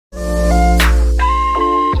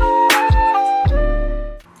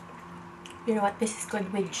thought this is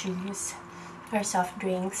good with juice or soft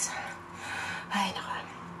drinks. Ay, naka.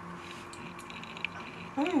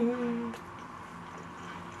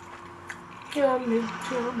 Yummy,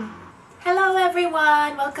 yummy. Hello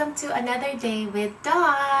everyone! Welcome to another day with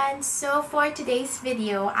Dawn. So for today's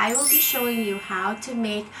video, I will be showing you how to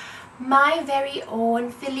make my very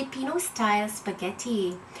own Filipino style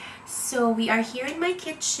spaghetti. So we are here in my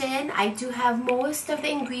kitchen. I do have most of the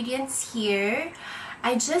ingredients here.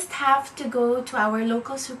 I just have to go to our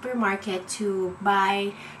local supermarket to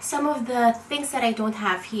buy some of the things that I don't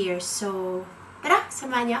have here. So tara,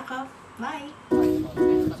 samahan niyo ako. Bye!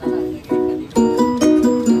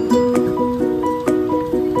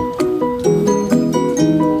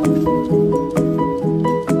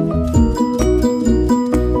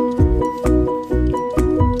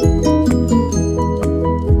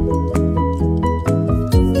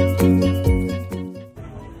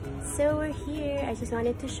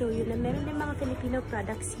 To show you na meron din mga Filipino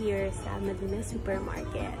products here sa Maduna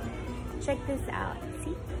Supermarket. Check this out.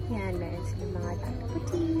 See? Yan, meron silang mga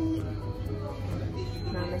tataputi,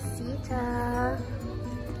 Mamacita.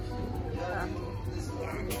 Yan.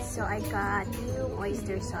 So, I got new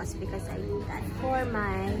oyster sauce because I need that for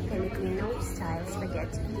my Filipino style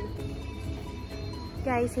spaghetti.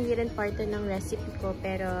 Guys, hindi rin part ng recipe ko,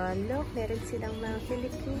 pero look, meron silang mga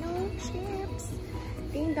Filipino chips.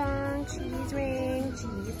 Ding dong, cheese ring,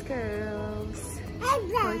 cheese curls,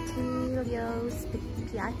 tortillos,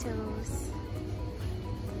 piatos.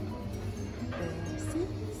 See?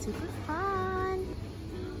 Super fun!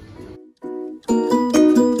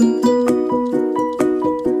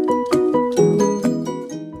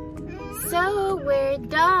 So, we're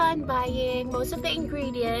done buying most of the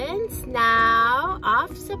ingredients. Now,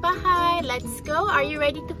 off sa bahay. Let's go. Are you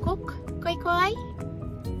ready to cook, Koy Koy?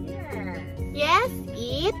 Yes,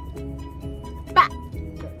 eat pa.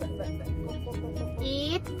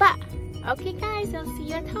 Eat pa. Okay guys, I'll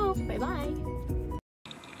see you at home. Bye-bye.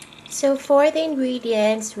 So for the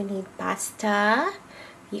ingredients, we need pasta.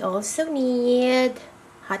 We also need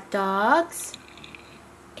hot dogs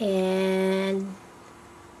and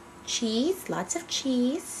cheese, lots of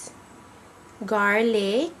cheese,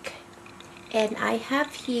 garlic, and I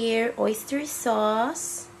have here oyster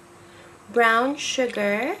sauce, brown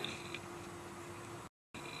sugar.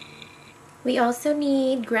 We also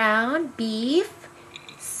need ground beef,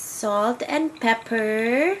 salt and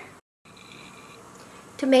pepper,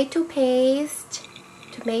 tomato paste,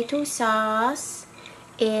 tomato sauce,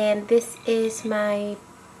 and this is my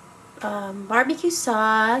barbecue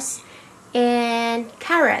sauce, and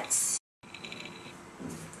carrots.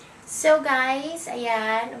 So guys,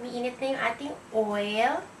 ayan, umiinit na yung ating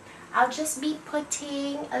oil. I'll just be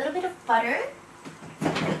putting a little bit of butter.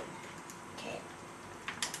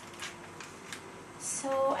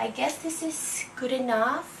 So, I guess this is good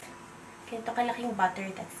enough. Ganito kalaking butter,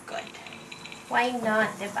 that's good. Why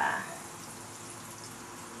not, diba?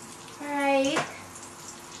 Alright.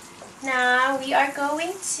 Now, we are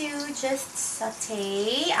going to just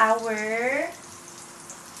saute our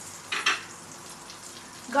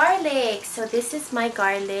garlic. So, this is my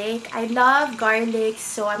garlic. I love garlic,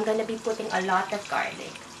 so I'm gonna be putting a lot of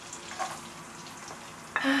garlic.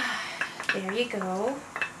 There you go.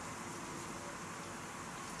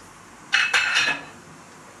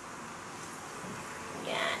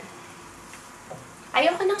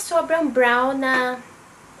 Ayoko ng sobrang brown na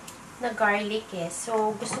garlic eh.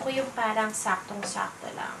 So, gusto ko yung parang saktong-sakto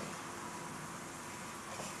lang.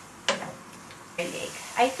 Garlic.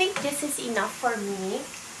 I think this is enough for me.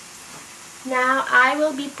 Now, I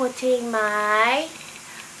will be putting my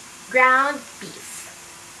ground beef.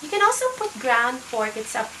 You can also put ground pork.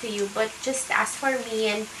 It's up to you. But just as for me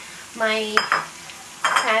and my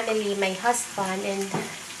family, my husband, and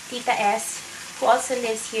Tita S, who also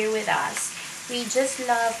lives here with us, we just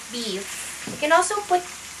love beef. You can also put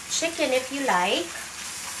chicken if you like.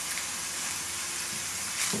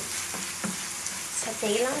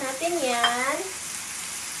 Saute lang natin yan.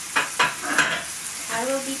 I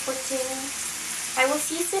will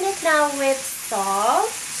season it now with salt.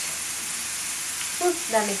 Oops,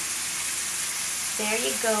 dami. There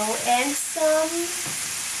you go. And some,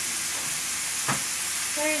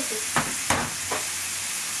 where is it?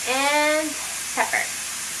 And pepper.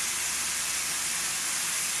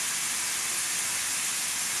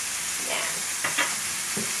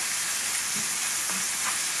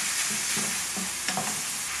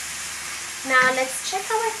 Now, let's check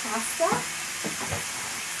our pasta.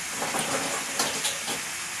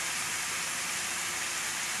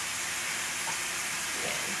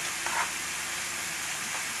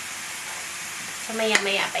 So,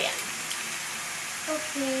 maya-maya pa yan.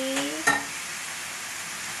 Okay.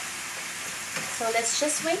 So let's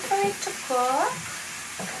just wait for it to cook.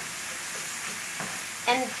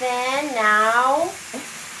 And then now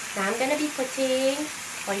I'm gonna be putting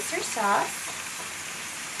oyster sauce.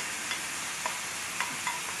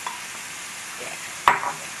 There.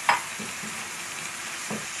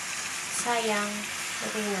 Sayang,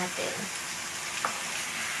 lagay natin.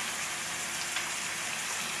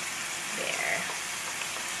 There.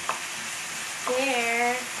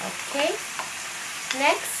 Okay.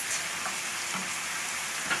 Next,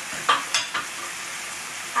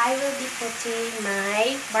 I will be putting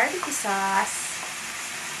my barbecue sauce.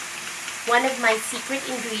 One of my secret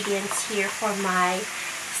ingredients here for my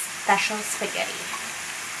special spaghetti.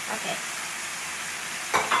 Okay.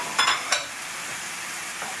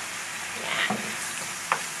 Yan.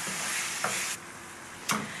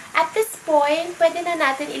 At this point, pwede na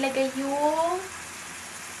natin ilagay yung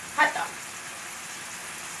hotdog.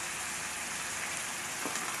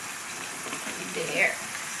 There.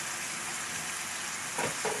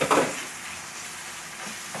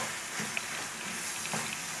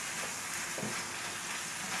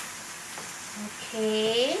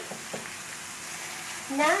 Okay.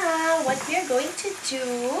 Now, what we're going to do,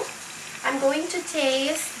 I'm going to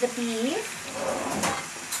taste the beef.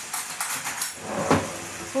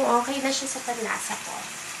 Kung okay na siya sa panlasa ko.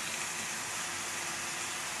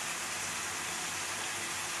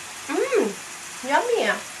 Yummy.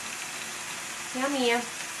 Yummy.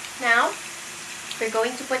 Now, we're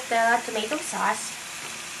going to put the tomato sauce.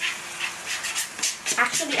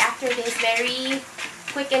 Actually, after this, very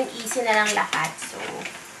quick and easy na lang lahat. So,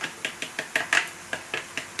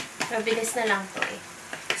 mabilis na lang to eh.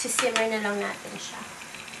 Sisimmer na lang natin siya.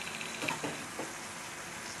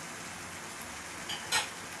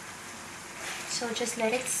 So, just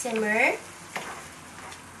let it simmer.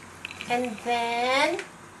 And then,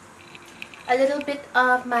 a little bit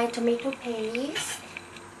of my tomato paste.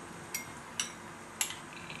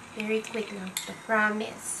 Very quick lang, I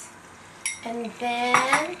promise. And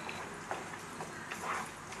then,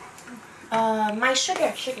 my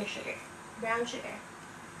sugar. Brown sugar.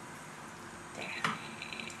 There.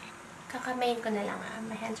 Kakamayin ko na lang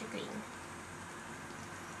my hands are clean.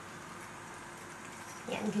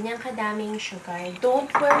 Yan, ganyan kadaming sugar.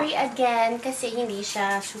 Don't worry again, kasi hindi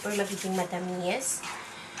siya super magiging matamis.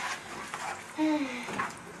 It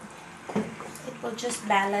will just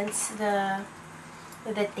balance the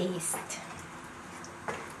taste.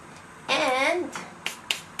 And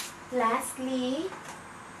lastly,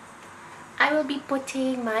 I will be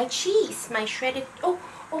putting my cheese, my shredded. Oh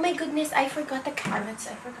my goodness, I forgot the carrots.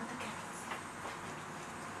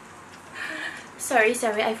 Sorry,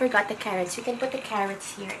 I forgot the carrots. You can put the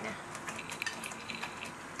carrots here now.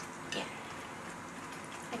 Yeah.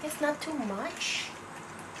 I guess not too much.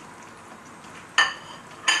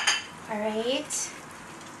 Alright.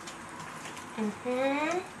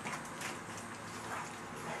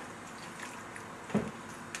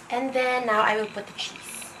 And then now I will put the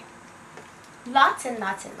cheese. Lots and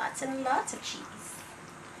lots of cheese.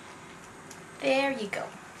 There you go.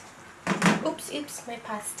 Oops, my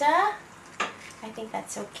pasta. I think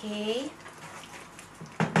that's okay.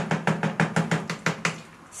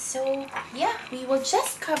 So, yeah, we will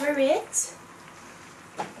just cover it.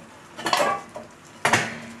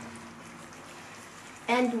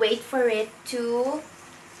 And wait for it to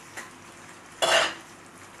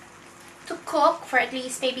cook for at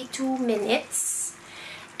least maybe 2 minutes.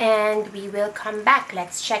 And we will come back.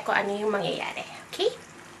 Let's check kung ano yung mangyayari. Okay?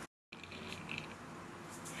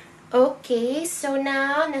 Okay, so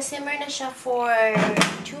now, nasimmer na siya for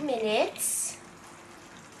 2 minutes.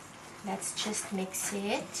 Let's just mix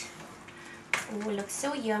it. Oh, looks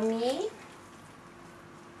so yummy.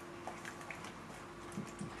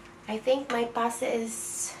 I think my pasta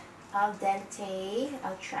is al dente.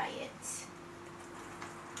 I'll try it.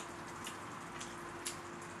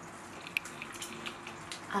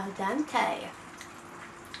 Al dente.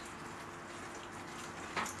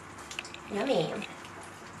 Yummy.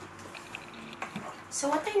 So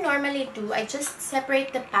what I normally do, I just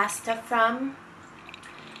separate the pasta from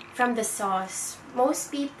the sauce. Most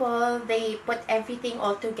people, they put everything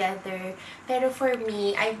all together. Pero for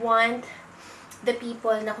me, I want the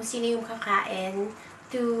people na kung sino yung kakain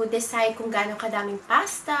to decide kung gaano kadaming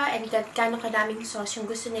pasta and gaano kadaming sauce yung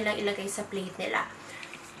gusto nilang ilagay sa plate nila.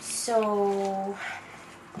 So,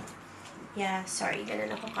 yeah, sorry,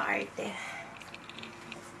 ganun ako kaarte.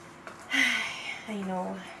 I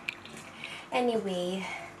know. Anyway,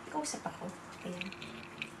 kausap ako. Ayan.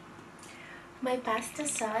 My pasta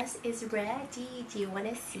sauce is ready. Do you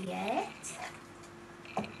want to see it?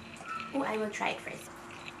 Oh, I will try it first.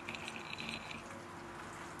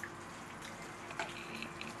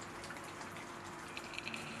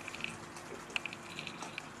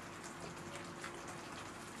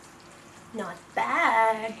 Not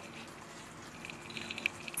bad.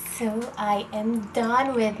 So I am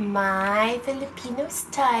done with my Filipino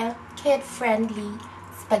style kid-friendly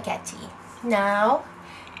spaghetti. Now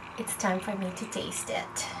it's time for me to taste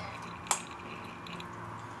it.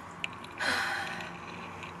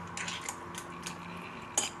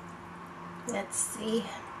 Let's see.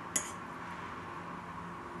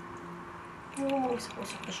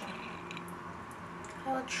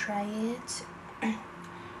 I'll try it.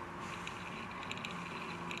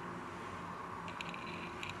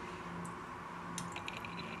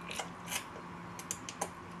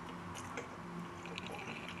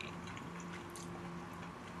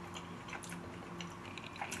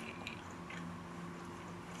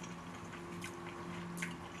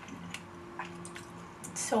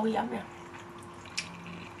 So yummy.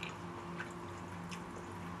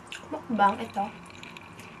 Mukbang ito.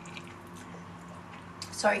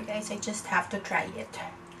 Sorry guys, I just have to try it.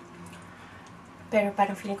 Pero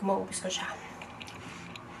parang feeling ko maubos ko siya.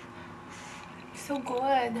 So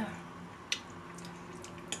good.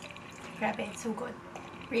 Grabe, it's so good.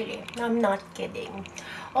 Really, I'm not kidding.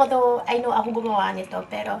 Although, I know ako gumawa nito,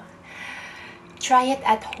 pero try it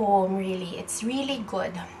at home, really. It's really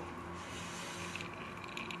good.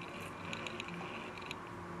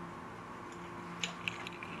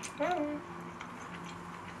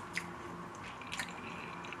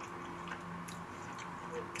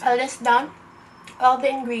 I'll list down all the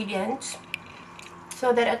ingredients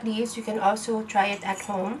so that at least you can also try it at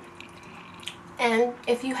home. And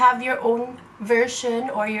if you have your own version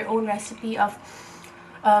or your own recipe of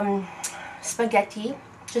spaghetti,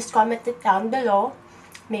 just comment it down below.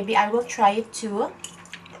 Maybe I will try it too.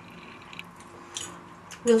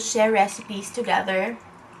 We'll share recipes together.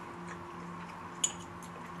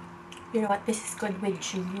 You know what? This is good with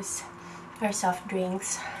juice or soft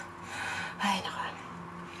drinks. Ay, naka.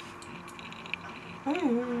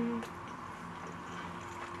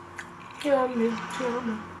 Yummy,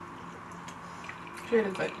 yummy. It's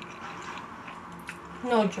really good.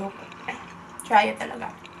 No joke. Try it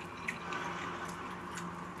talaga.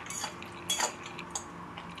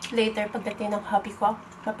 Later, pagdating ng hubby ko,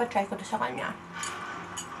 papatry ko to sa kanya.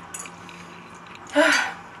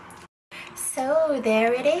 So,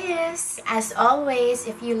 there it is. As always,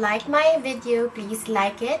 if you like my video, please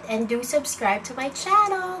like it and do subscribe to my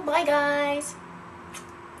channel. Bye, guys!